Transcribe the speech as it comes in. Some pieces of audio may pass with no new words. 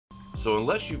So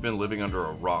unless you've been living under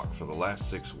a rock for the last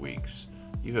 6 weeks,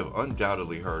 you have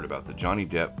undoubtedly heard about the Johnny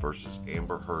Depp versus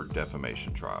Amber Heard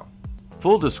defamation trial.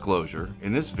 Full disclosure,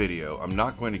 in this video I'm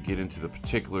not going to get into the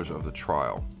particulars of the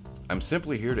trial. I'm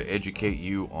simply here to educate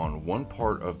you on one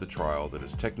part of the trial that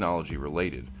is technology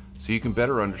related, so you can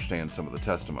better understand some of the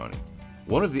testimony.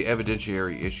 One of the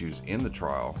evidentiary issues in the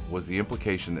trial was the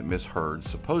implication that Ms. Heard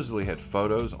supposedly had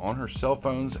photos on her cell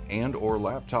phones and/or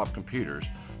laptop computers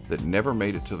that never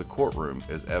made it to the courtroom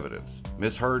as evidence.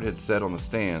 Ms. Heard had said on the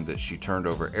stand that she turned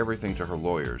over everything to her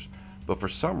lawyers, but for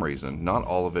some reason, not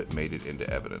all of it made it into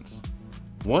evidence.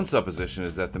 One supposition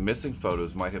is that the missing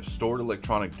photos might have stored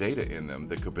electronic data in them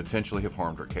that could potentially have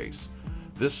harmed her case.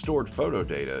 This stored photo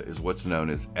data is what's known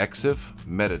as EXIF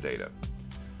metadata.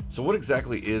 So what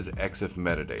exactly is EXIF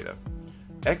metadata?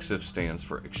 EXIF stands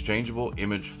for Exchangeable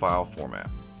Image File Format.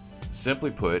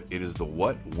 Simply put, it is the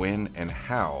what, when, and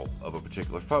how of a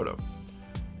particular photo.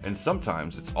 And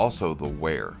sometimes it's also the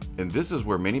where. And this is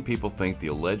where many people think the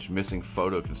alleged missing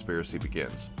photo conspiracy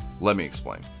begins. Let me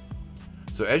explain.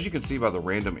 So as you can see by the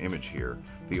random image here,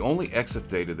 the only EXIF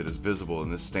data that is visible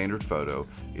in this standard photo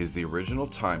is the original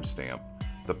timestamp,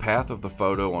 the path of the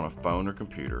photo on a phone or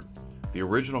computer, the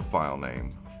original file name,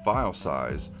 file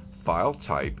size, file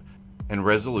type, and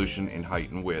resolution in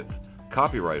height and width,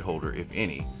 copyright holder if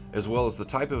any, as well as the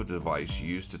type of device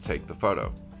used to take the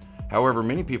photo. However,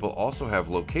 many people also have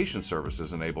location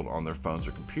services enabled on their phones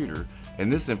or computer,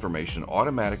 and this information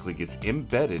automatically gets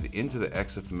embedded into the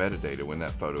EXIF metadata when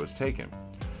that photo is taken.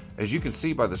 As you can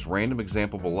see by this random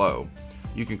example below,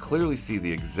 you can clearly see the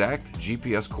exact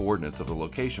GPS coordinates of the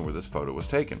location where this photo was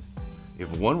taken.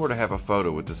 If one were to have a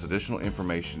photo with this additional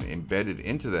information embedded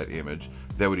into that image,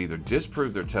 that would either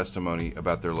disprove their testimony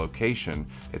about their location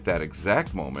at that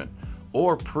exact moment,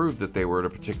 or prove that they were at a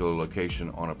particular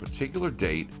location on a particular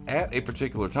date at a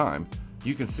particular time.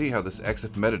 You can see how this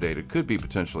EXIF metadata could be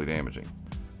potentially damaging.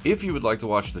 If you would like to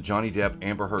watch the Johnny Depp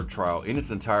Amber Heard trial in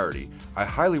its entirety, I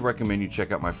highly recommend you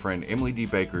check out my friend Emily D.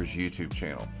 Baker's YouTube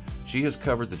channel. She has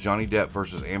covered the Johnny Depp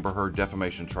versus Amber Heard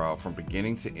defamation trial from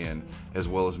beginning to end, as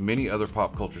well as many other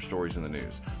pop culture stories in the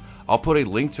news. I'll put a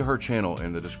link to her channel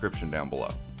in the description down below.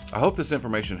 I hope this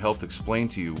information helped explain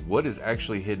to you what is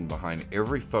actually hidden behind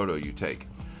every photo you take.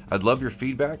 I'd love your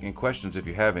feedback and questions if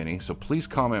you have any, so please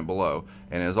comment below.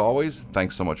 And as always,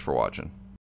 thanks so much for watching.